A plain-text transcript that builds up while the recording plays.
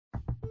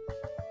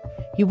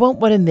You won't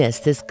want to miss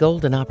this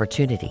golden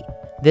opportunity.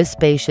 This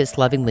spacious,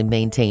 lovingly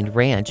maintained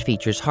ranch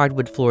features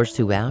hardwood floors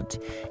throughout,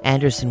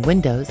 Andersen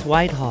windows,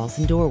 wide halls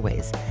and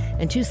doorways,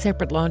 and 2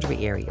 separate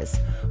laundry areas,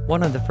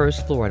 one on the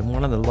first floor and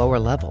one on the lower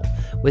level.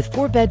 With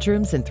 4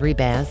 bedrooms and 3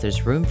 baths,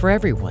 there's room for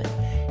everyone.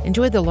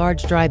 Enjoy the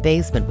large dry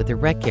basement with a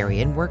rec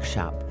area and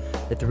workshop,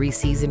 the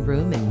 3-season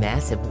room and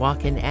massive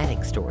walk-in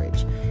attic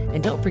storage.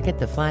 And don't forget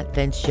the flat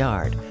fenced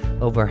yard,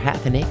 over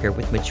half an acre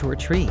with mature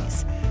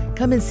trees.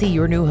 Come and see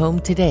your new home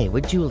today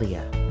with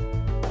Julia.